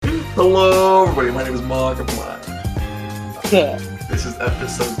Hello, everybody. My name is Markiplier. Yeah. This is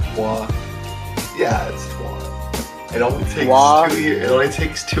episode 3. Yeah, it's 3. It only takes Wow. 2 years. It only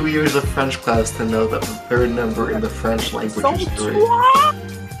takes 2 years of French class to know that the third number in the French language is 3.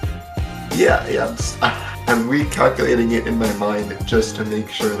 Yeah. I'm recalculating it in my mind just to make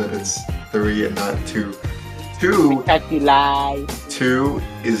sure that it's 3 and not 2. 2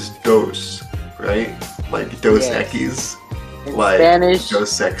 is dos, right? Like dos equis. In Like Spanish,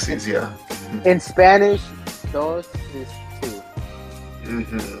 dos sexies, yeah. in Spanish, dos is 2.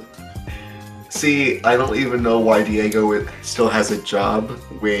 Mm-hmm. See, I don't even know why Diego still has a job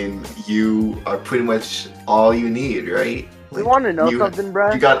when you are pretty much all you need, right? You want to know something,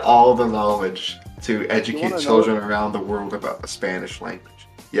 bro? You got all the knowledge to educate wanna children around the world about the Spanish language.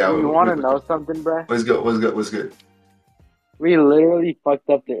 Yeah. You want to know something, bro? What's good? We literally fucked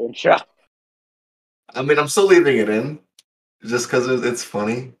up the intro. I mean, I'm still leaving it in, just because it's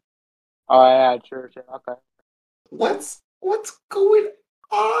funny. Oh yeah, true. Okay. What's going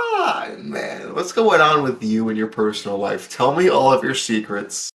on, man? What's going on with you in your personal life? Tell me all of your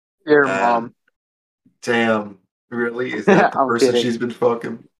secrets. Your mom. Damn, really? Is that the I'm person kidding. she's been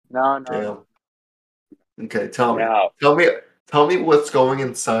fucking? No. Damn. Okay, tell me. No. Tell me what's going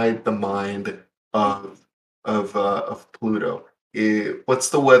inside the mind of Pluto. What's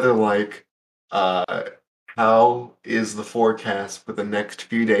the weather like? How is the forecast for the next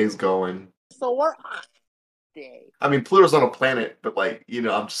few days going? So we're on day. I mean, Pluto's not a planet, but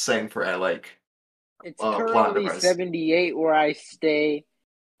I'm just saying for It's plot currently device. 78 where I stay.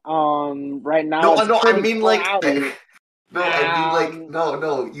 Right now. No, it's no, I pretty mean cloudy.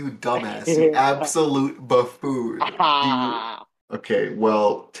 no, you dumbass, you absolute buffoon. Okay,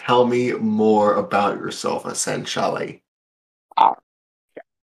 well, tell me more about yourself, essentially.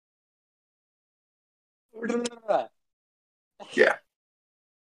 Yeah.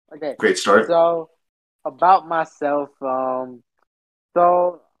 Okay. Great start. So, about myself, so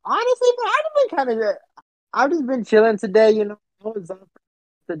honestly, I've just been chilling today, I was off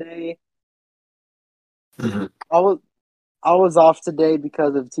today. Mm-hmm. I was off today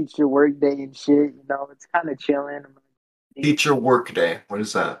because of teacher work day and shit, it's kind of chilling. Teacher work day. What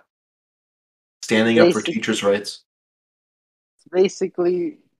is that? Standing up for teachers' rights? It's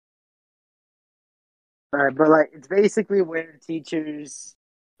basically, it's basically where teachers,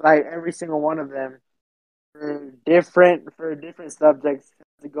 every single one of them, for different subjects,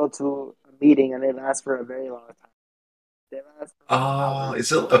 to go to a meeting, and they last for a very long time. Oh,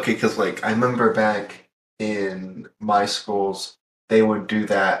 is it okay? Because I remember back in my schools, they would do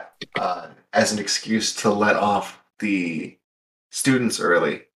that as an excuse to let off the students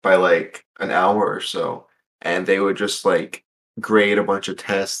early by an hour or so, and they would just grade a bunch of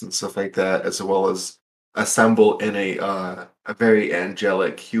tests and stuff like that, as well as assemble in a very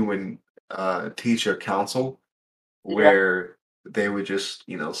angelic human teacher council where they would just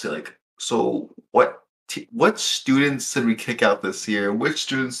say so what students did we kick out this year? Which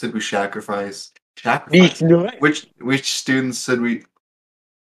students did we sacrifice? Which students did we?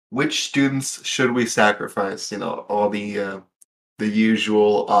 Which students should we sacrifice? All the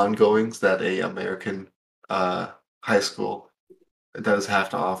usual ongoings that a American high school does have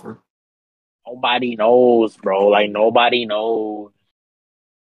to offer. Nobody knows, bro. Nobody knows.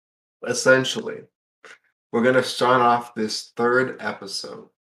 Essentially, we're gonna start off this third episode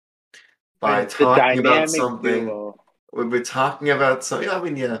by talking about something. We'll be talking about something.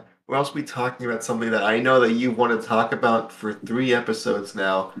 We'll also be talking about something that I know that you want to talk about for 3 episodes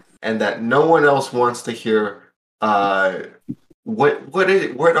now, and that no one else wants to hear. What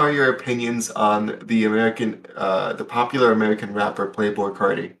are your opinions on the popular American rapper Playboi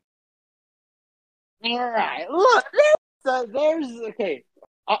Carti? All right, look, there's okay.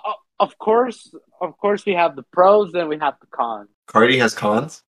 Of course, we have the pros and we have the cons. Carti has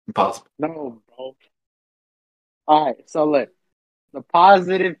cons? Impossible. No, bro. All right, so look, the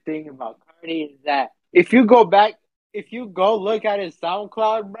positive thing about Carti is that if you go look at his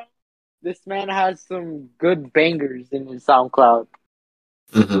SoundCloud, bro, this man has some good bangers in his SoundCloud.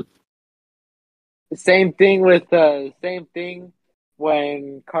 Mm-hmm. The same thing when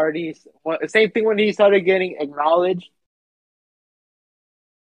when he started getting acknowledged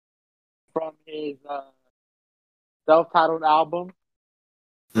from his self-titled album,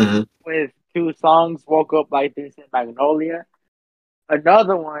 Mm-hmm. with 2 songs, Woke Up Like This and Magnolia.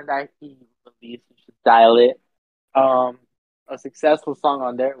 Another one that he released, which is Dial It. A successful song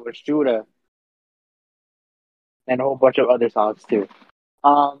on there was Judah. And a whole bunch of other songs too.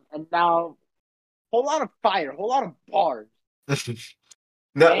 And now, whole lot of fire, whole lot of bars.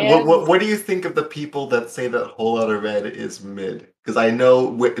 Now, what do you think of the people that say that Whole Lotta Red is mid? because I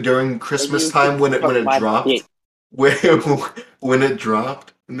know during And Christmas you time can when suck it my dropped, dick. when when it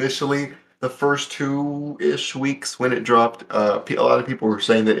dropped initially, the first 2-ish weeks when it dropped, a lot of people were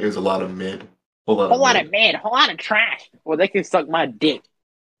saying that it was a lot of mid, a lot of Whole lot of mid. mid, whole lot of trash. Well, they can suck my dick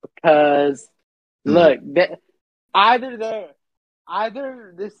because Hmm. look, either they're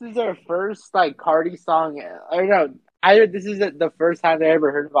either this is their first like Cardi song, or no, either this is the first time they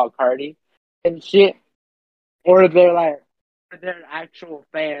ever heard about Cardi and shit, or they're actual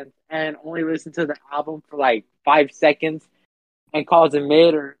fans and only listen to the album for like 5 seconds and calls it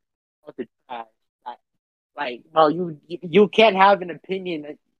mid or calls it trash. Like, bro, you can't have an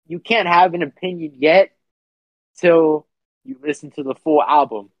opinion. You can't have an opinion yet till you listen to the full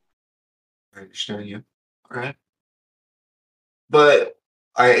album. I understand you. All right. But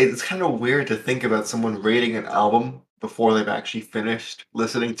it's kind of weird to think about someone rating an album before they've actually finished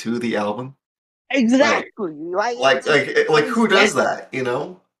listening to the album. Like, Exactly. Like like it's who does nasty. that? You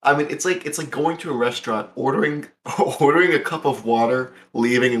know? I mean, it's like going to a restaurant, ordering ordering a cup of water,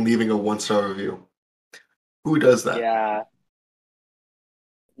 leaving and leaving a 1-star review. Who does that? Yeah,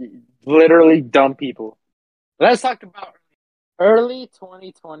 literally dumb people. Let's talk about early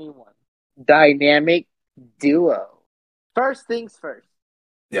 2021 dynamic duo. First things first.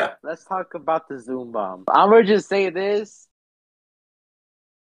 Yeah. Let's talk about the Zoom bomb. I'm gonna just say this: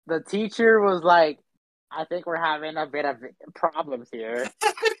 the teacher was like, "I think we're having a bit of problems here."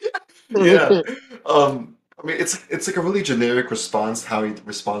 Yeah. I mean, it's like a really generic response how he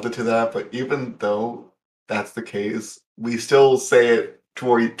responded to that, but even though that's the case, we still say it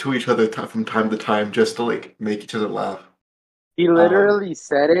to each other from time to time just to like make each other laugh. He Um, literally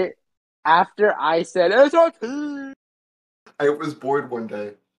said it after I said SRT. I was bored one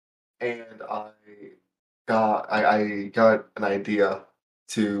day and I got an idea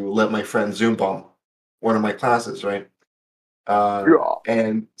to let my friend Zoom bomb one of my classes, right? Yeah.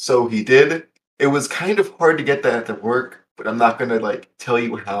 And so he did. It was kind of hard to get that to work, but I'm not gonna like tell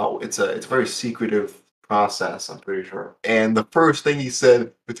you how. It's a very secretive process, I'm pretty sure. And the first thing he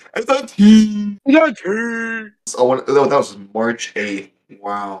said was SRT. SRT. So that was March 8th.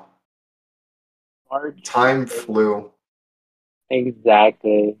 Wow. March Time 8th. flew.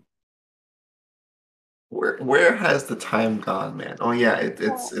 Exactly. Where has the time gone, man? Oh yeah,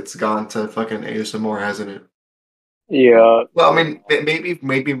 it's gone to fucking ASMR, hasn't it? Yeah. Well, I mean,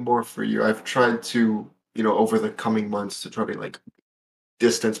 maybe more for you. I've tried to, over the coming months to try to like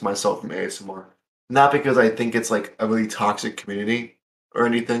distance myself from ASMR. Not because I think it's like a really toxic community or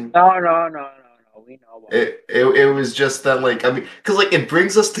anything. No. We know about It was just that like I mean, because like it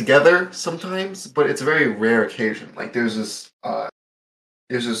brings us together sometimes, but it's a very rare occasion. Like there's this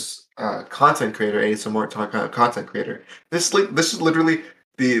content creator, ASMR content creator. This is literally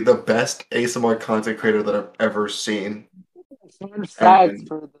the best ASMR content creator that I've ever seen. it. Fun fact And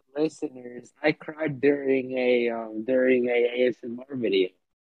for the listeners: I cried during a ASMR video.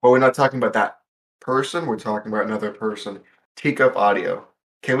 but we're not talking about that person. We're talking about another person. Teacup Audio.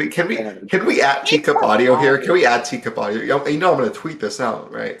 Can we can we Yeah. can we add Pick Teacup up Audio here? Can audio. we add Teacup Audio? I'm gonna tweet this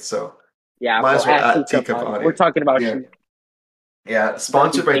out, right? So Yeah, might bro. as well At add Teacup Teacup audio. We're Audio. talking about Yeah, shit. yeah. Better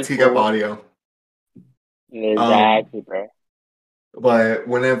be Sponsored by Teacup thankful. Audio. Um, Exactly, bro. but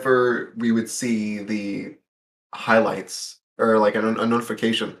whenever we would see the highlights or like a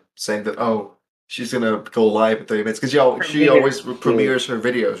notification saying that she's gonna go live in 30 minutes because she Premiere always shit. premieres her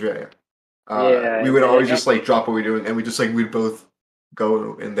videos, right? Yeah, We would always and just like drop what we're doing and we'd both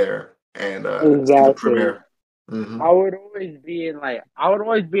go in there and see the exactly. premiere. Hmm. I would always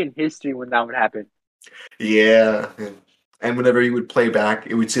be in history when that would happen. Yeah. And whenever you would play back,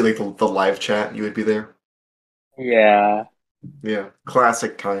 it would see like the live chat and you would be there. Yeah, Yeah,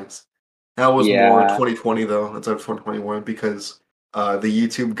 classic times. That was more yeah. 2020 though, instead of 2021 because the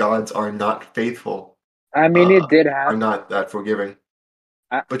YouTube gods are not faithful, I mean, uh, it did are happen. not that forgiving.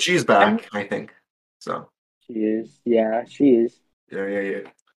 I, But she's I mean, back, I think. So she is. Yeah, she is. yeah.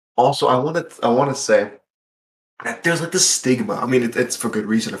 Also, I want to say that there's like this stigma. I mean, it's for good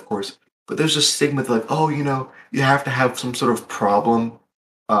reason, of course, but there's a stigma that like, oh, you have to have some sort of problem,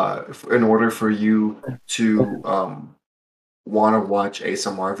 in order for you to want to watch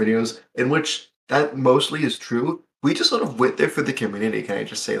ASMR videos, in which that mostly is true. We just sort of went there for the community. Can I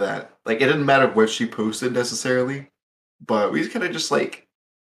just say that? Like, it didn't matter what she posted necessarily, but we just kind of just like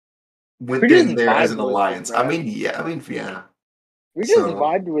We went just in there as vibed an with it, alliance. I bro. mean, yeah, I mean, yeah. We just So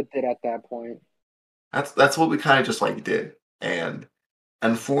vibed with it at that point. that's what we kind of just like did, and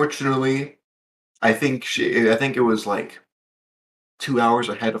unfortunately, I think it was like 2 hours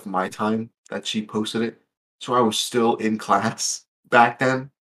ahead of my time that she posted it, so I was still in class back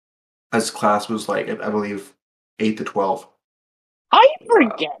then, as class was like I believe 8 to 12. I Uh,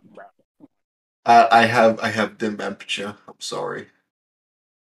 forget, bro. I have dementia. I'm sorry.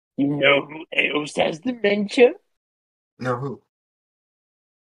 You know who else has dementia? No, who?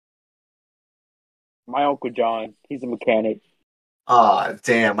 My Uncle John. He's a mechanic. Ah,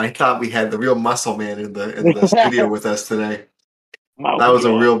 damn! I thought we had the real muscle man in the studio with us today. My That Uncle was a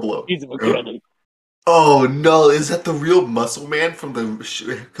John. real blow. He's a mechanic. Oh no! Is that the real muscle man from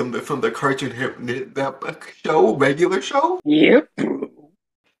the cartoon hit that show, regular show? Yep.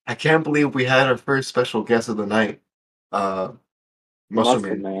 I can't believe we had our first special guest of the night. Uh, Muscle Muscle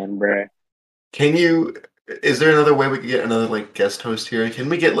Man. man, bro. Can you? Is there another way we could get another like guest host here? Can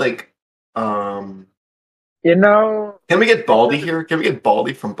we get like, um, You know, can we get I Baldy could here? Can we get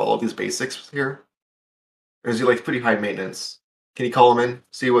Baldy from Baldy's Basics here? Or is he like pretty high maintenance? Can you call him in?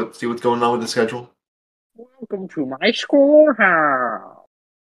 See what's going on with the schedule? welcome to my schoolhouse.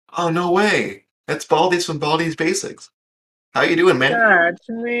 Oh no way! That's Baldy's from Baldy's Basics. How you doing, man? That's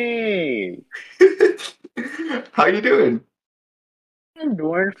me. How you doing? I'm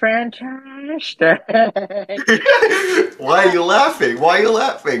doing fantastic. Why are you laughing? Why are you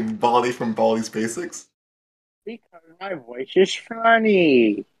laughing, Baldy from Baldy's Basics? Because my voice is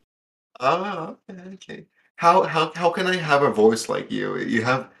funny. Oh, okay, okay. How can I have a voice like you? You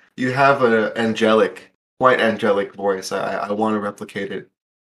have an angelic, quite angelic voice. I want to replicate it.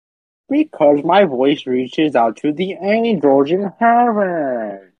 Because my voice reaches out to the angels in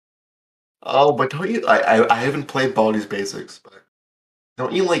heaven. Oh, but don't you? I haven't played Baldi's Basics, but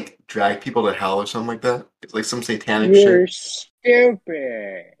don't you like drag people to hell or something like that? It's like some satanic shit. You're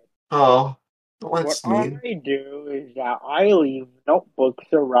stupid. Oh, oh, What that's I mean. do is that I leave notebooks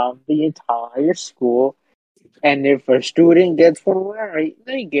around the entire school, and if a student gets one right,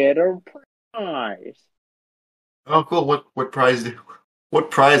 they get a prize. Oh, cool. What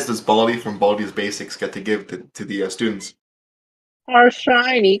prize does Baldi from Baldi's Basics get to give to the students? A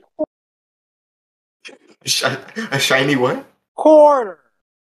shiny A, shi a shiny what? quarter.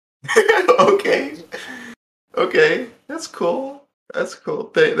 Okay. Okay, that's cool. That's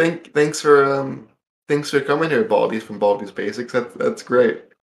cool. Thanks for coming here, Baldi's from Baldi's Basics. That's great.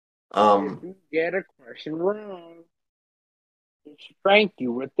 If Um, you get a question wrong, spank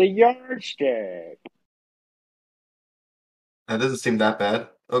you with the yardstick. that doesn't seem that bad.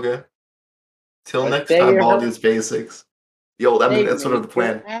 Okay. Till But next they time, hurt. Baldi's Basics. Yo, I mean They that's sort of make the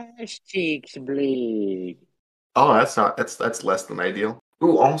your plan. ass cheeks bleed. Oh, that's less than ideal.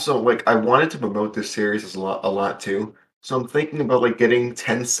 Ooh, also, like I wanted to promote this series a lot too. So I'm thinking about like getting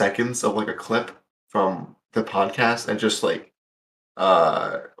 10 seconds of like a clip from the podcast and just like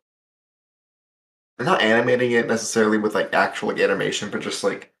uh not animating it necessarily with like actual like animation, but just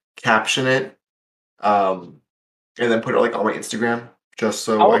like caption it, um, and then put it like on my Instagram, just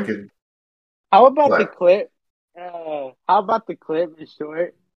so I How could. how about the What? clip? How about the clip in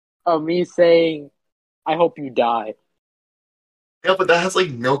short of me saying, "I hope you die." Yeah, but that has like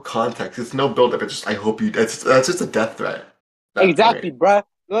no context. It's no build up. It's just I hope you. That's just a death threat. That for me. Exactly, bruh.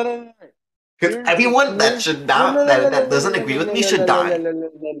 No, no, no, no. Because Here's the everyone that here's should no, not no, no, no, that no, doesn't no, agree no, with no, me no, should no, no, no, die. no, no,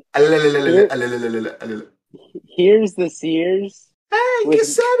 no. Here, here's the Sears Hey, with you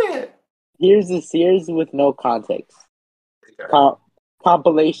said it. here's the Sears with no context. Okay. Com-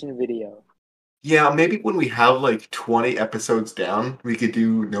 compilation video. Yeah, maybe when we have like 20 episodes down, we could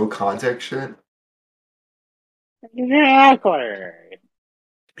do no context shit. Exactly.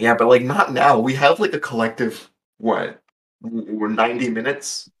 Yeah, but like not now. We have like a collective what? We're 90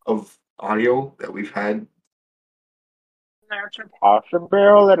 minutes of audio that we've had. That's a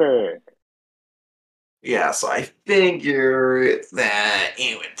possibility. Yeah, so I figure that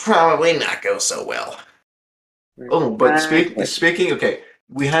it would probably not go so well. Oh, but Exactly. speaking, okay,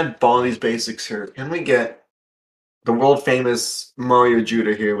 we had Bonnie's Basics here. Can we get the world famous Mario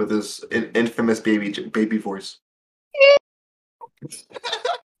Judah here with his infamous baby voice?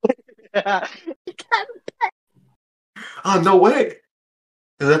 Oh, no way!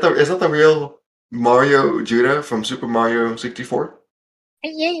 Is that the real Mario Judah from Super Mario 64?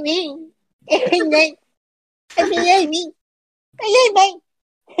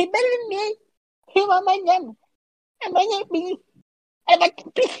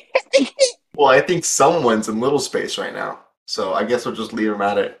 Well, I think someone's in little space right now, so I guess we'll just leave him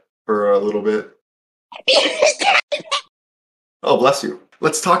at it for a little bit. Oh, bless you.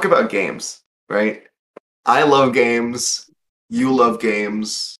 Let's talk about games, right? I love games. You love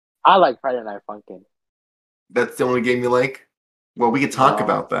games. I like Friday Night Funkin'. That's the only game you like? Well, we could talk No,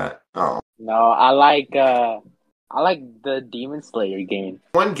 about that. Oh. no, I like the Demon Slayer game.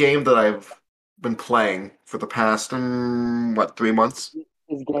 One game that I've been playing for the past, what, 3 months?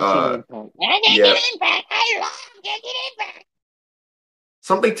 It's Genshin Uh, Impact. yeah. Genshin Impact. I love Genshin Impact.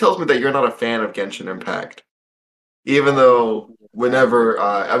 something tells me that you're not a fan of Genshin Impact. Even I'm not a though big fan of whenever it.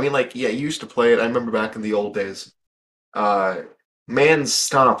 I mean, like, yeah, you used to play it. I remember back in the old days. Uh, Man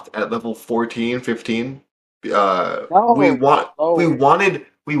stopped at level 14, 15. We No, want lower.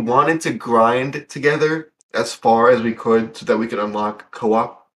 we wanted to grind together as far as we could so that we could unlock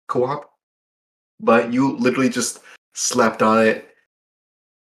co-op, but you literally just slept on it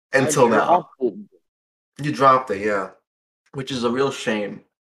I until now. dropped it. You dropped it, yeah, which is a real shame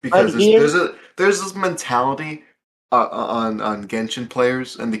But because here, there's this mentality on Genshin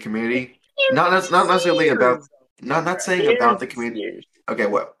players and the community. Not here's the necessarily about Sears, not bro. saying about Here's the the community. Sears. Okay,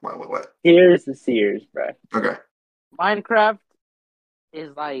 what? Here's the Sears, bro. Okay, Minecraft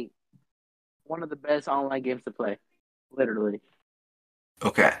is like one of the best online games to play, literally.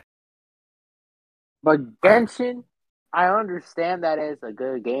 okay. But I Genshin, I understand that it's a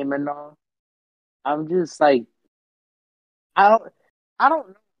good game and all. I'm just like, I don't, I don't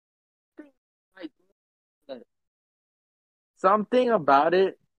know. Like something about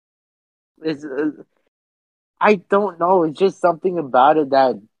it is, I don't know. It's just something about it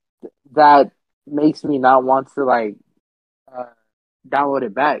that makes me not want to like uh, download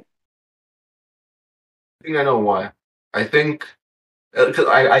it back. think I know why. I think because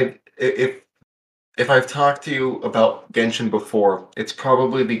if I've talked to you about Genshin before, it's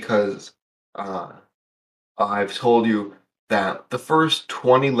probably because uh, I've told you that the first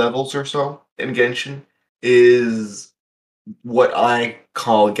 20 levels or so in Genshin is what I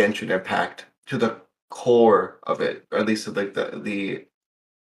call Genshin Impact to the core of it, or at least like the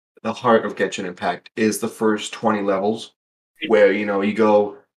heart of Genshin Impact is the first 20 levels where you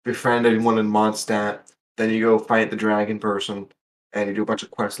go befriend anyone in Mondstadt, then you go fight the dragon person, and you do a bunch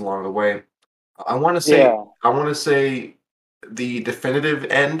of quests along the way. Yeah, I want to say the definitive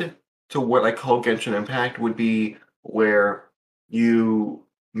end to what I call Genshin Impact would be where you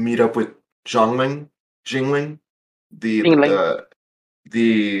meet up with Zhongling, Jingling, the Tingling,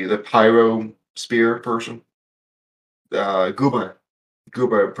 the the pyro spear person,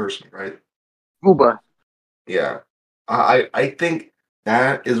 Gooba person, right? Uba. Yeah, I think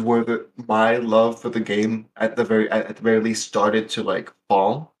that is where my love for the game at the very least started to like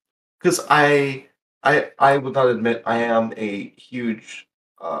fall, because I would not admit I am a huge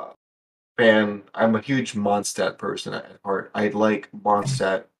uh fan. I'm a huge Mondstadt person at heart. I like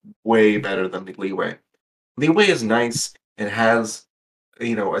Mondstadt way better than the Leeway. Leeway is nice and has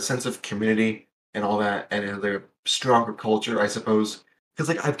a sense of community and all that, and their stronger culture, I suppose. Because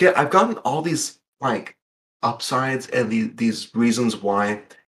like I've gotten all these like upsides and these reasons why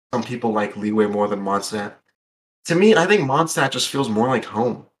some people like Leeway more than Mondstadt. To me, I think Mondstadt just feels more like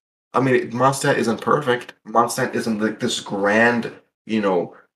home. I mean, Mondstadt isn't perfect. Mondstadt isn't like this grand,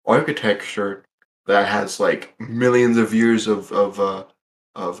 architecture that has like millions of years of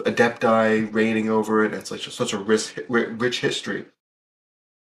adepti reigning over it. It's like just such a rich history.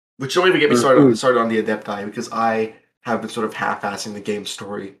 Which don't even get me Mhm. started on the Adepti because I have been sort of half-assing the game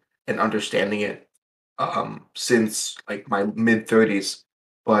story and understanding it since like my mid 30s.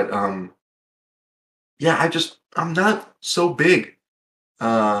 But yeah, I'm not so big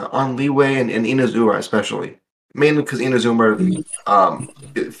on Leeway and Inazuma especially. Mainly because Inazuma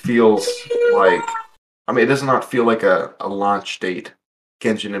it feels like I mean it does not feel like a launch date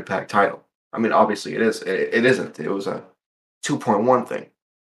Genshin Impact title. I mean obviously it is. It isn't. It was a 2.1 thing.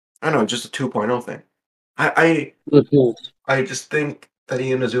 I know, just a 2.0 thing. Mhm. I just think that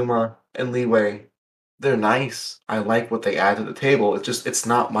Inazuma and Leeway, they're nice. I like what they add to the table. It's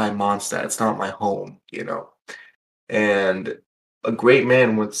not my Mondstadt. It's not my home. And a great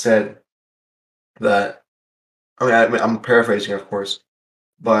man once said that. I'm paraphrasing, of course,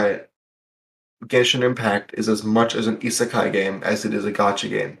 but Genshin Impact is as much as an isekai game as it is a gacha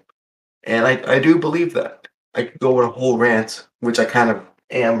game, and I do believe that. I could go on a whole rant, which I kind of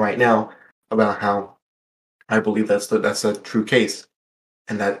am right now, about how I believe that's a true case.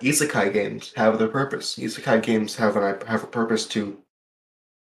 And that isekai games have their purpose. Isekai games have a purpose to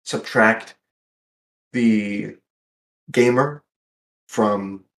subtract the gamer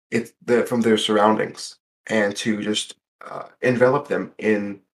from their surroundings and to just envelop them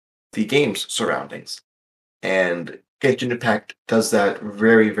in the game's surroundings. And Genshin Impact does that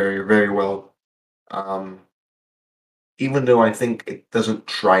very, very, very well. Um, Even though I think it doesn't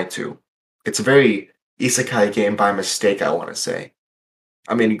try to. It's a very isekai game by mistake, I want to say.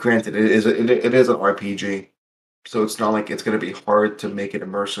 I mean, granted, it is an RPG, so it's not like it's going to be hard to make it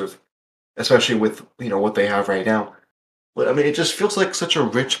immersive, especially with what they have right now. But I mean, it just feels like such a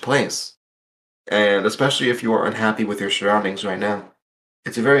rich place, and especially if you are unhappy with your surroundings right now,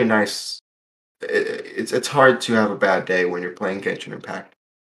 it's a very nice. It's hard to have a bad day when you're playing Genshin Impact.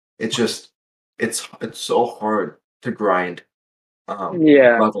 It's just it's so hard to grind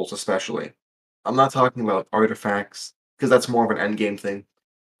Yeah, levels, especially. I'm not talking about artifacts because that's more of an end game thing.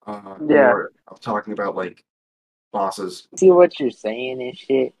 yeah. Or I'm talking about like bosses. See what you're saying and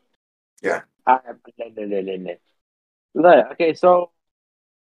shit. Yeah. I, Look, okay, so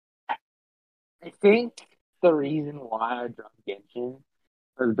I think the reason why I dropped Genshin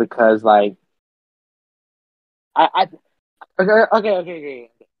was because like I okay.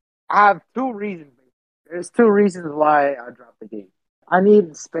 I have two reasons. There's two reasons why I dropped the game. I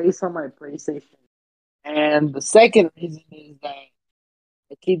need space on my PlayStation, and the second reason is that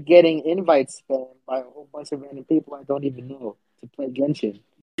I keep getting invites spammed by a whole bunch of random people I don't even know to play Genshin.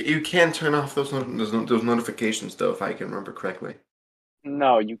 You can turn off those notifications though, if I can remember correctly.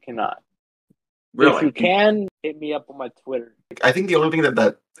 No, you cannot. If you Really? can, hit me up on my Twitter. I think the only thing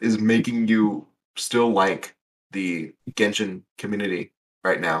that is making you still like the Genshin community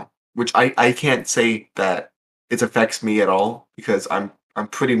right now, which I can't say that it affects me at all because I'm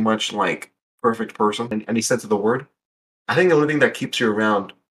pretty much like perfect person in any sense of the word. I think the only thing that keeps you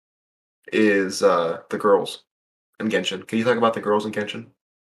around is the girls in Genshin. Can you talk about the girls in Genshin?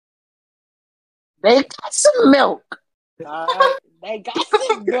 They got some milk. Alright? They got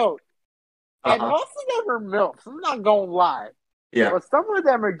some milk. And Uh-huh. most of them are milks. I'm not gonna lie. Yeah. But some of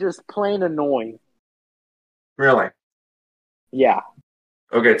them are just plain annoying. Really? Yeah.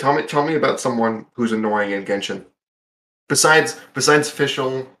 Okay, tell me about someone who's annoying in Genshin. Besides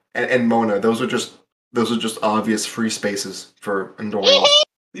Fischl and Mona, those are just obvious free spaces for annoying.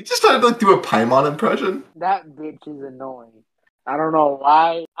 You just tried to like do a Paimon impression? That bitch is annoying. I don't know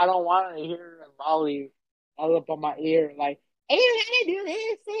why. I don't want to hear a volley all up on my ear like, hey, you gotta do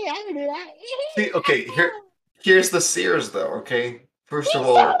this, hey, I gotta do that. See, okay, here's the Sears though, okay? First of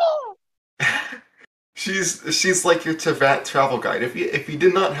all, she's like your Teyvat travel guide. If you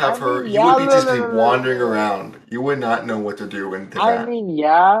did not I have her, mean, you yeah, would be just be wandering around. You would not know what to do in I Teyvat. mean,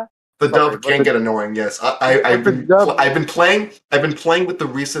 yeah. The Sorry, dub can get annoying, yes. but the dub, I've been playing with the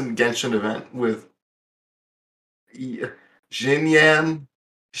recent Genshin event with Jinyan,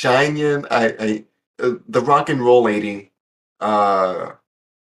 Shinyan, the rock and roll lady, uh,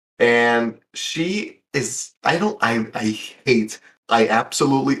 and she is. I don't. I hate. I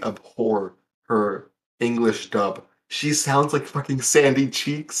absolutely abhor her English dub. She sounds like fucking Sandy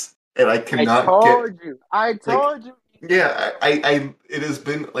Cheeks, and I cannot get I like. told you. Yeah, it has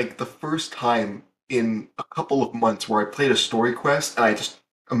been like the first time in a couple of months where I played a story quest and I just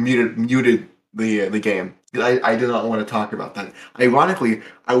muted the game. I did not want to talk about that. Ironically,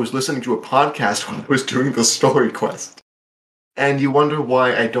 I was listening to a podcast while I was doing the story quest, and you wonder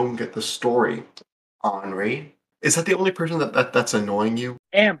why I don't get the story. Henri, is that the only person that's annoying you?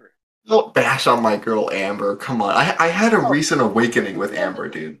 Amber. Don't bash on my girl Amber. Come on, I had a Oh, recent awakening with Amber,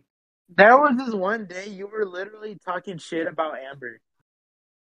 dude. there was this one day you were literally talking shit about Amber.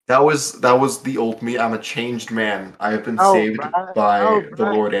 That was the old me. I'm a changed man. I have been Oh, saved bruh. Oh, by the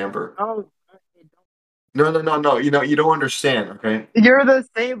bruh. Lord Amber. Oh, No, no, no, no. You don't understand, okay? you're the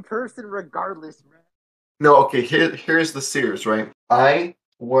same person regardless, bruh. No, okay, here's the series, right? I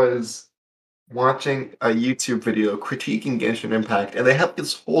was watching a YouTube video critiquing Genshin Impact, and they have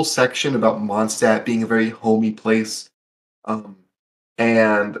this whole section about Mondstadt being a very homey place. Um,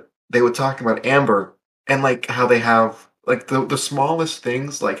 and they would talk about Amber and like how they have like the smallest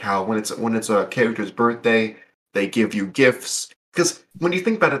things, like how when it's a character's birthday, they give you gifts. Because when you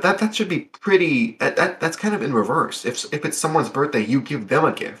think about it, that should be pretty. That's kind of in reverse. If it's someone's birthday, you give them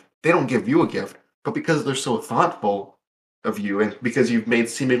a gift. They don't give you a gift, but because they're so thoughtful of you, and because you've made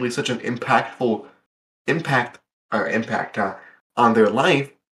seemingly such an impactful impact impact on their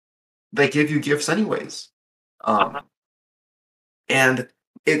life, they give you gifts anyways. Um, and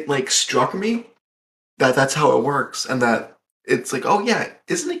it like struck me that that's how it works, and that it's like, oh yeah,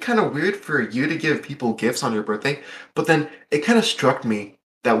 isn't it kind of weird for you to give people gifts on your birthday? But then it kind of struck me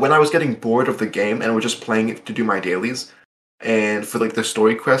that when I was getting bored of the game and was just playing it to do my dailies and for like the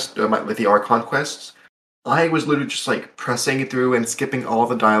story quest, like the Archon quests, I was literally just like pressing it through and skipping all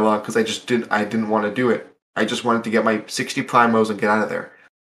the dialogue because I didn't want to do it. I just wanted to get my 60 primos and get out of there.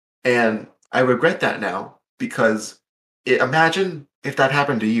 And I regret that now because imagine if that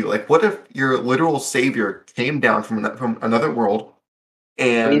happened to you. Like, what if your literal savior came down from another world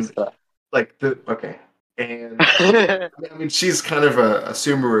and Lisa. like the okay, and I mean she's kind of a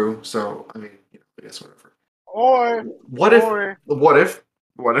Sumeru, so I mean I guess whatever. or, What if or, what if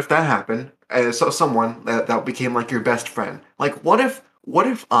what if that happened? So someone that became like your best friend. Like what if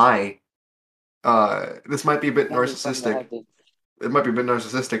I this might be a bit something that narcissistic. happened. It might be a bit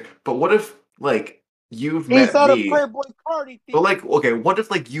narcissistic, but what if like you've He met said a me, Playboy Cardi but thing. like, okay, what if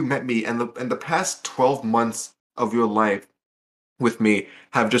like you met me and the past 12 months of your life with me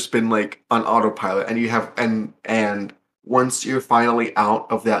have just been like on autopilot and you have and once you're finally out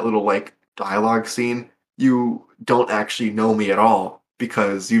of that little like dialogue scene, you don't actually know me at all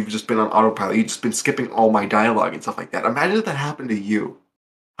because you've just been on autopilot. You've just been skipping all my dialogue and stuff like that. Imagine if that happened to you.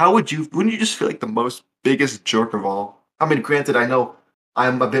 How would you wouldn't you just feel like the most biggest jerk of all? I mean, granted, I know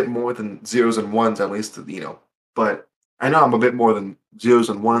I'm a bit more than zeros and ones, at least, but I know I'm a bit more than zeros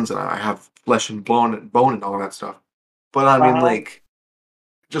and ones and I have flesh and bone and all that stuff. But I Uh mean, huh. like,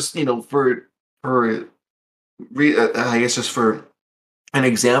 just for I guess just for an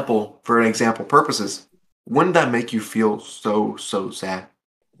example purposes, wouldn't that make you feel so sad?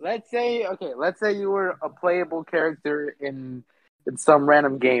 Let's say you were a playable character in some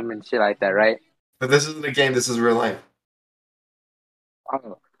random game and shit like that, right? But this isn't a game. This is real life.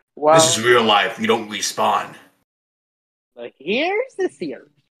 Oh. This is Well, real life. You don't respawn. like, here's the theory.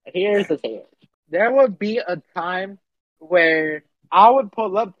 Here's the theory. There would be a time where I would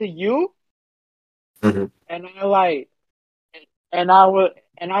pull up to you Hmm. and I like and I would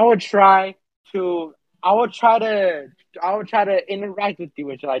and I would try to I would try to I would try to interact with you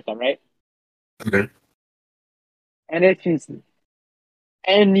and shit like that, right? Okay. And if you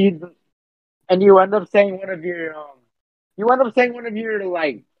and you end up saying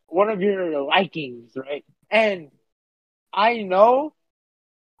one of your likings, right? And I know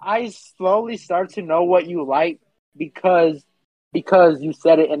I slowly start to know what you like because you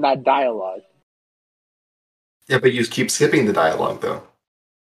said it in that dialogue. Yeah, but you keep skipping the dialogue though.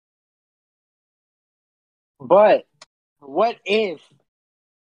 But what if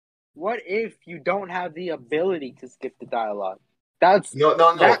you don't have the ability to skip the dialogue? That's No,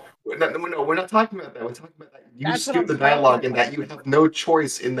 no, that no. We're not talking about that. We're talking about that you that's what skip I'm the talking dialogue and about. that you have no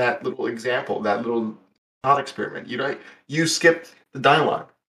choice in that little example, that little thought experiment. You know, you skipped the dialogue.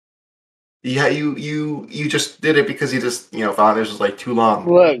 Yeah, you just did it because you just thought this was like too long.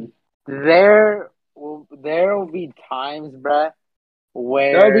 Look, there will be times, bruh,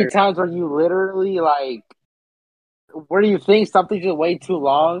 there will be Where times where you literally like where you think something's just way too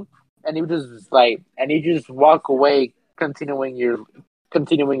long, and you just walk away, continuing your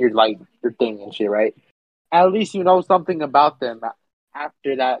like your thing and shit, right? At least you know something about them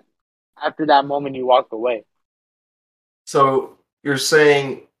after that after that moment you walk away. so you're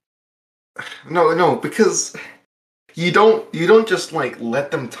saying no, because you don't just like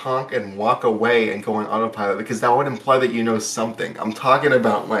let them talk and walk away and go on autopilot because that would imply that you know something. I'm talking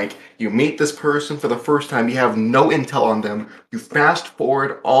about like you meet this person for the first time, you have no intel on them, you fast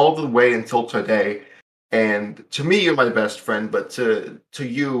forward all the way until today, and to me you're my best friend, but to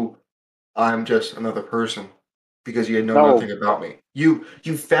you I'm just another person because you know No, nothing about me. You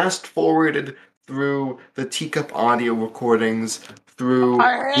fast forwarded through the teacup audio recordings, through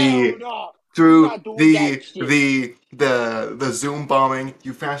hell the no, we're through not doing that the shit. the the Zoom bombing.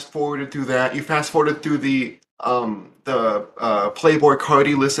 You fast forwarded through that. You fast forwarded through the Playboy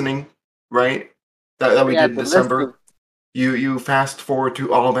Cardi listening, right? That we Yeah, did in the listening. December. You fast forward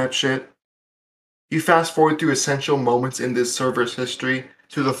to all that shit. You fast forward through essential moments in this server's history,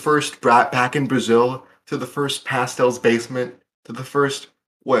 to the first brat back in Brazil, to the first Pastel's basement, to the first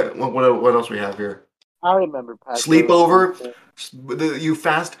what else we have here? I remember Pastor's Sleepover. basement.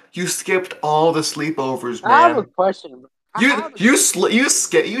 You skipped all the sleepovers, I have a man. question. I You have a you sl- you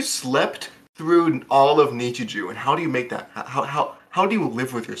sk- you slept through all of Nichiju, and how do you make that? How do you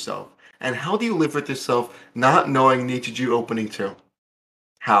live with yourself? And how do you live with yourself not knowing Nichiju opening too?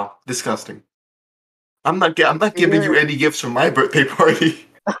 How disgusting! I'm not giving you here. any gifts for my birthday party.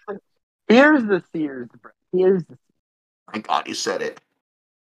 Here's the Sears, bro. Here's the My God, you said it.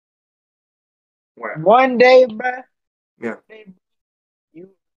 Where? one day, bro. Yeah. You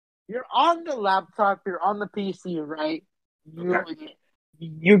you're on the laptop. You're on the PC, right? Okay.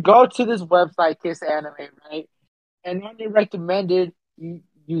 You go to this website, Kiss Anime, right? And on your recommended,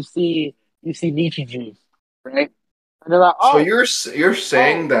 you see Nietzsche juice, right? And they're like, So oh, you're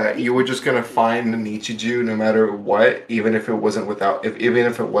saying that you were Nietzsche just gonna juice. find Nichiju no matter what, even if it wasn't without, if even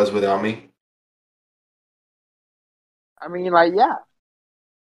if it was without me. I mean, like, yeah.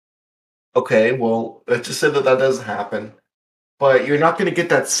 Okay, well, let's just say that that does happen, but you're not gonna get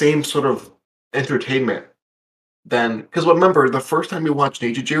that same sort of entertainment then, because remember, the first time we watched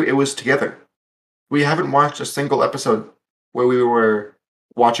Nichiju, it was together. We haven't watched a single episode where we were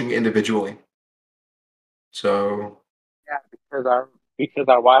watching individually. So Yeah, because our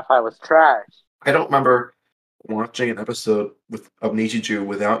Wi-Fi was trash. I don't remember watching an episode of Nichiju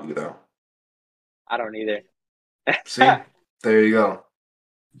without you though. I don't either. See, there you go.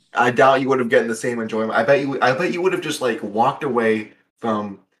 I doubt you would have gotten the same enjoyment. I bet you would have just like walked away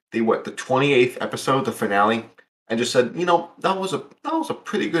from the 28th episode, the finale, and just said, you know, that was a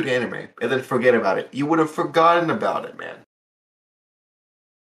pretty good anime, and then forget about it. You would have forgotten about it, man.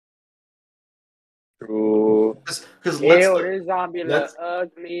 True. Because Ew, this zombie look let's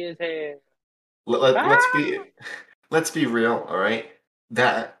ugly as hell. let's Ah! be let's be real, all right?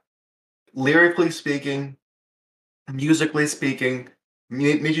 That lyrically speaking, musically speaking,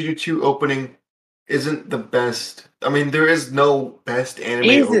 Michiru 2 opening isn't the best. I mean, there is no best anime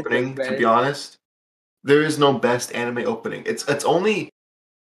Is it the opening, to be best? honest. There is no best anime opening. It's only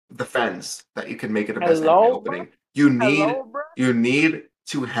the Fens that you can make it a best anime Hello, bro? opening. Hello, bro? You need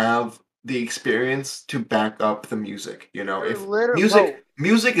to have the experience to back up the music. You know, You're if literal, bro.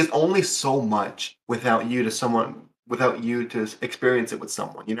 music is only so much without you to experience it with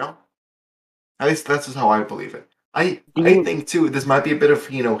someone, you know? At least that's just how I believe it. I Demon, think too, this might be a bit of,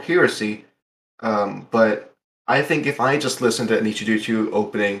 heresy, but I think if I just listened to Nichiduchu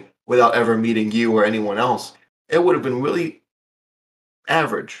opening without ever meeting you or anyone else, it would have been really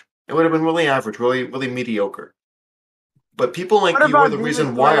average. It would have been really average, really, really mediocre. But people what like you are about the Demon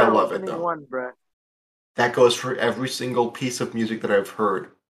reason why I Slayer love it, opening though. one, bro? That goes for every single piece of music that I've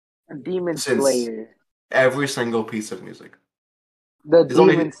heard Demon since Slayer. every single piece of music. The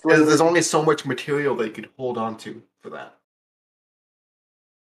Demon There's Slayer. only so much material that you could hold on to for that.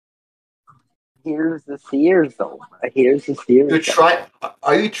 Here's the seers, though. Here's the seers, You're though. try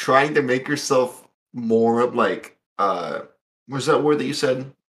Are you trying to make yourself more like was that word that you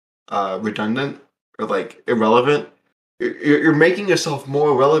said? Redundant or like irrelevant? You're making yourself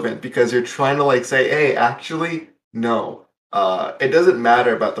more relevant because you're trying to like say, hey, actually, no. It doesn't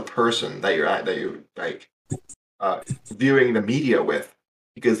matter about the person that you like viewing the media with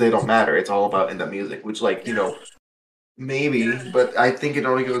because they don't matter. It's all about in the music, which like, maybe, but I think it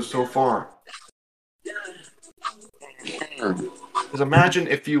only goes so far. Because imagine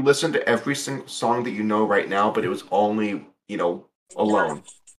if you listen to every single song that you know right now, but it was only, alone.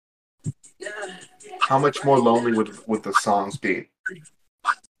 How much more lonely would the songs be?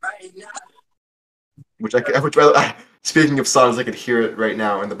 Speaking of songs, I could hear it right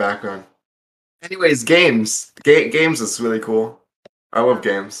now in the background. Anyways, games is really cool. I love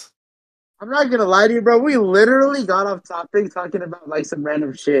games. I'm not gonna lie to you, bro. We literally got off topic talking about like some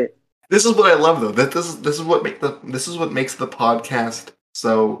random shit. This is what I love though. That this is what makes the podcast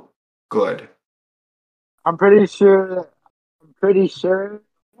so good. I'm pretty sure. I'm pretty sure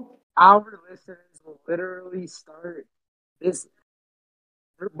our listeners will literally start this.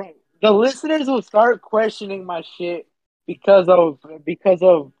 Bro, the listeners will start questioning my shit because of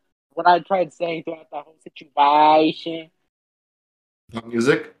what I tried saying throughout the whole situation. About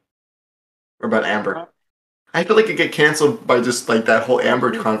music or about Uh-huh. Amber. I feel like it get canceled by just like that whole About Amber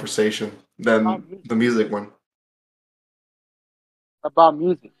music. conversation About than music. the music one. About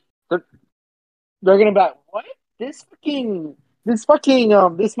music. They're gonna be like, what? This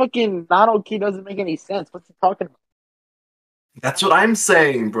fucking Nano key doesn't make any sense. What's he talking about? That's what I'm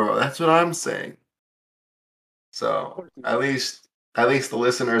saying, bro. That's what I'm saying. Of So course he at least the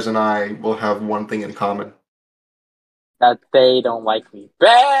listeners and I will have one thing in common. that they don't like me.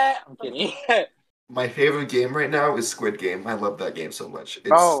 Bah! I'm kidding. My favorite game right now is Squid Game. I love that game so much.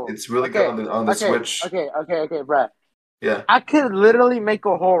 Bro, It's really good okay, on the okay, Switch. okay, bro. Yeah. I could literally make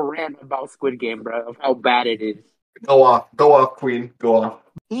a whole rant about Squid Game, bro, of how bad it is. Go off, Queen. Go off.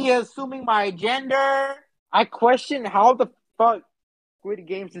 He assuming my gender. I question how the fuck Squid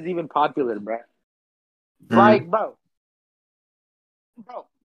Games is even popular, bro. Hmm. Like, bro,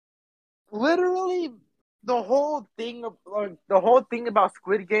 literally, the whole thing about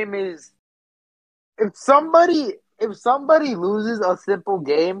Squid Game is if somebody loses a simple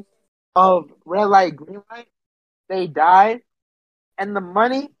game of red light, green light, they die, and the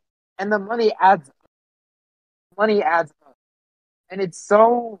money adds up, and it's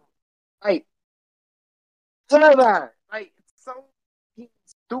so like it's so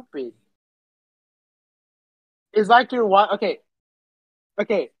stupid. It's like okay.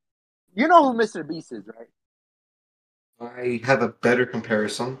 You know who Mr. Beast is, right? I have a better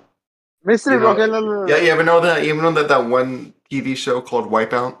comparison. You Mr. know, Okay, no, no, no, yeah, no. you ever know that one TV show called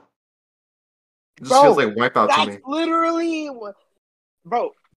Wipeout? It just feels Bro, like Wipeout to that's me. literally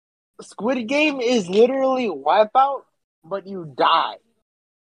bro. Squid Game is literally Wipeout, but you die,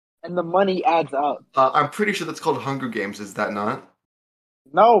 and the money adds up. I'm pretty sure that's called Hunger Games, is that not?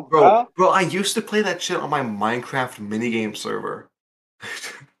 No, bro. Bro, I used to play that shit on my Minecraft minigame server.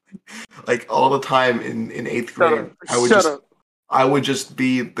 Like all the time in eighth Shut up. grade. Shut up. I would just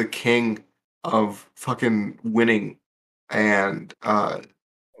be the king of fucking winning and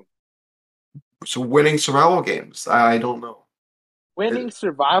So winning survival games. I don't know. Winning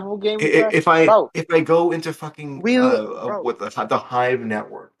survival games, bro. If I Bro, if I go into fucking we bro, what the Hive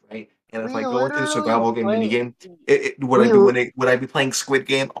network, right? And if we I go into a literally survival game play. minigame, would I We be winning? Would I be playing Squid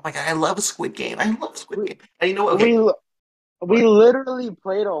Game? Oh my God, I love Squid Game. I love Squid we Game. And you know what? Okay, we we what? literally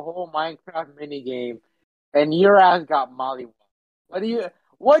played a whole Minecraft mini game, and your ass got mollywopped.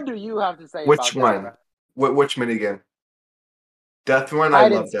 What do you have to say Which about that, bro? one? Which minigame? Death Run. I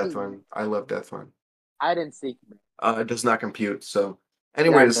Hide and love Death seek. Run. I love Death Run. Hide and seek, bro. It does not compute. So,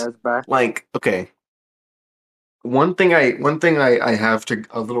 Yeah, it anyways, does, bro. like, okay. One thing I have to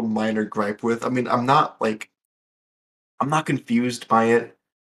a little minor gripe with. I mean, I'm not confused by it.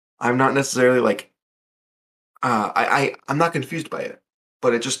 I'm not necessarily like I'm not confused by it,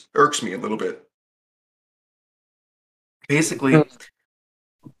 but it just irks me a little bit. Basically,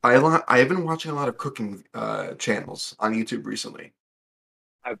 I've been watching a lot of cooking channels on YouTube recently.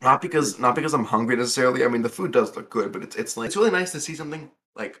 I've heard. Not because I'm hungry necessarily. I mean, the food does look good, but it's like it's really nice to see something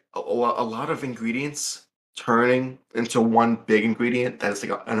like a lot of ingredients turning into one big ingredient that is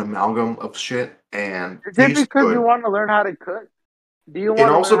like an amalgam of shit and Is it tastes because you good. want to learn how to cook? Do you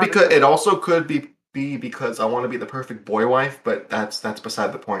want to learn how to cook? It also could be because I want to be the perfect boy wife, but that's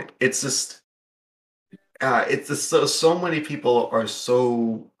beside the point. It's just so many people are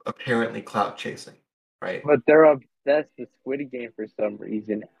so apparently clout chasing, right? But they're obsessed with Squid Game for some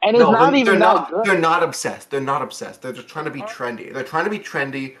reason, and it's No, not even that they're good. not obsessed. They're not obsessed. They're just trying to be Uh, trendy. They're trying to be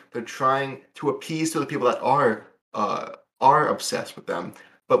trendy. They're trying to appease to the people that are obsessed with them.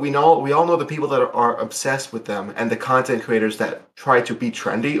 But we all know the people that are obsessed with them and the content creators that try to be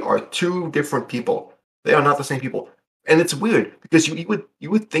trendy are two different people. They are not the same people. And it's weird because you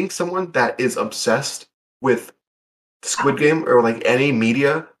would think someone that is obsessed with Squid Game or like any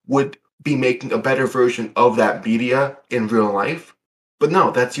media would be making a better version of that media in real life. But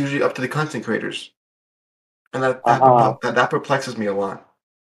no, that's usually up to the content creators. And uh-huh. that perplexes me a lot.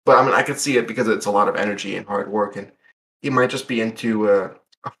 But I mean, I can see it because it's a lot of energy and hard work, and he might just be into a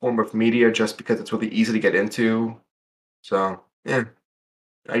form of media just because it's really easy to get into. So, yeah,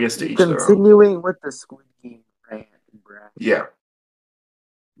 I guess to each their own. Continuing with the Squid Game rant, bruh. Yeah,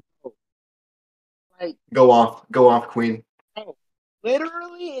 Like, go off, Queen. bro,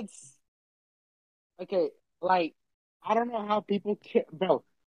 literally, it's okay. Like, I don't know how people care, bro.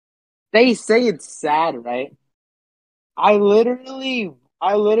 They say it's sad, right? I literally,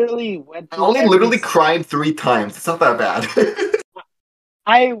 I literally went I through only literally cried 3 times. It's not that bad.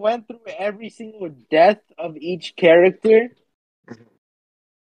 I went through every single death of each character.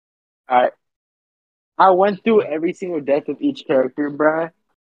 I I went through every single death of each character, bruh,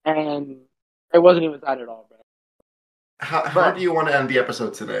 and it wasn't even sad at all, bruh. How But do you want to end the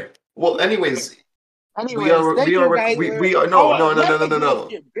episode today? Well, okay. anyways, Anyways, thank you guys. we are Oh, no let me do this no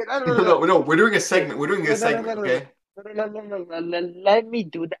shit. No, no, no no, no. no no we're doing a Okay. segment. We're doing a No, no, no, segment, no, no, no. okay? No, no, no, no, no, no. Let me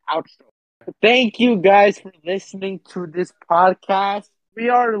do the outro. Thank you guys for listening to this podcast. We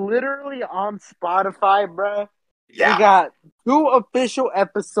are literally on Spotify, bruh. We Yeah. got 2 official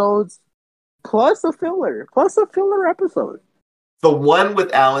episodes plus a filler episode. The one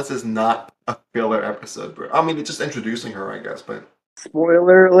with Alice is not a filler episode, bro. I mean, it's just introducing her, I guess, but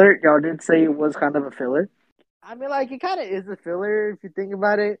Spoiler alert, y'all did say it was kind of a filler. I mean, like, it kind of is a filler if you think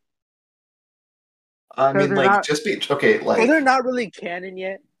about it, I because mean, they're like, not, just be okay. because they're Like, not really canon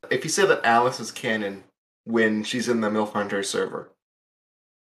yet. if you say that Alice is canon when she's in the MILF Hunter server,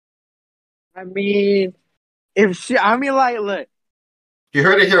 I mean, if she, I mean, like, look, you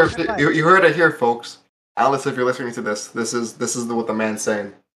heard it I here. mean, like, You heard it here, folks. Alice, if you're listening to this, this is what the man's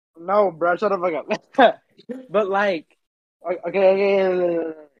saying. no, bro, shut the fuck up. But like,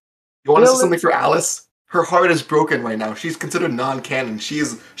 okay, You want to say Dylan, something for Alice? Her heart is broken right now. She's considered non-canon. She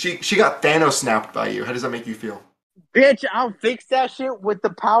got Thanos snapped by you. How does that make you feel? bitch, I'll fix that shit with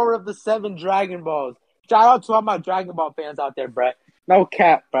the power of the 7 Dragon Balls. Shout out to all my Dragon Ball fans out there, bruh. No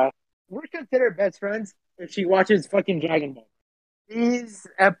cap, bruh. We're considered best friends if she watches fucking Dragon Ball. These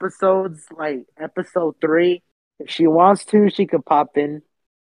episodes, like episode 3, if she wants to, she could pop in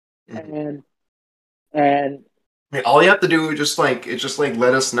Mhm. and and I mean, all you have to do is just like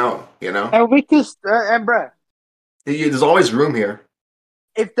let us know. You know, and we could and bruh, there's always room here.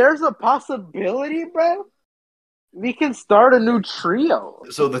 if there's a possibility, bruh, we can start a new trio.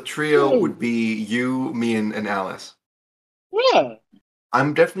 So the trio Yeah, would be you, me, and Alice. yeah.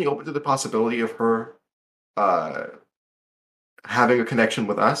 I'm definitely open to the possibility of her uh, having a connection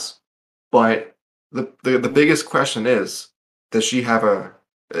with us, but the biggest question is, does she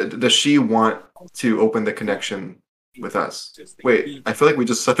want to open the connection with us? Wait, I feel like we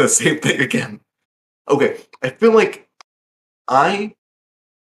just said the same thing again. Okay, I feel like I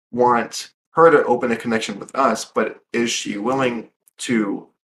want her to open a connection with us, but is she willing to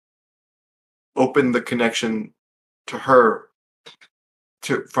open the connection to her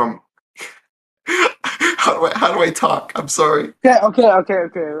to from how do I talk? I'm sorry. You know what I'm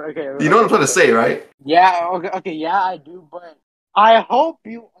trying to Okay. say, right? Yeah, okay, yeah, I do, but I hope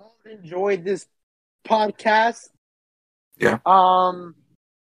you all enjoyed this podcast. Yeah.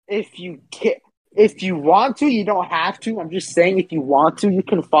 If you can, if you want to, you don't have to. I'm just saying, if you want to, you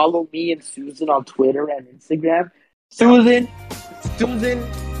can follow me and Susan on Twitter and Instagram. Yeah. Susan,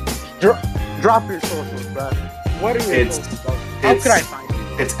 drop your socials, bro. What are your It's socials, bro? How could I find you?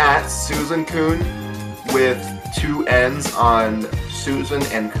 it's at Susan Kuhn with two N's on Susan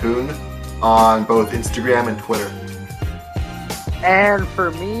and Kuhn on both Instagram and Twitter. And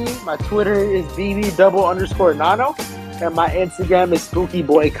for me, my Twitter is bb_nano, and my Instagram is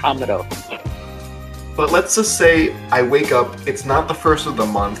spookyboycomodo. But let's just say I wake up, it's not the first of the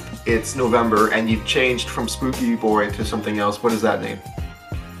month, it's November, and you've changed from Spooky Boy to something else. What is that name?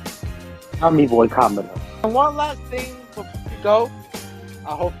 Tommy Boy Comodo. And one last thing before we go,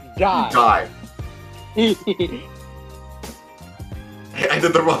 I hope you die. Die. I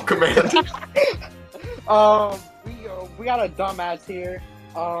did the wrong command. We got a dumbass here.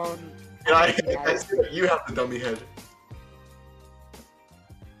 You have the dummy head.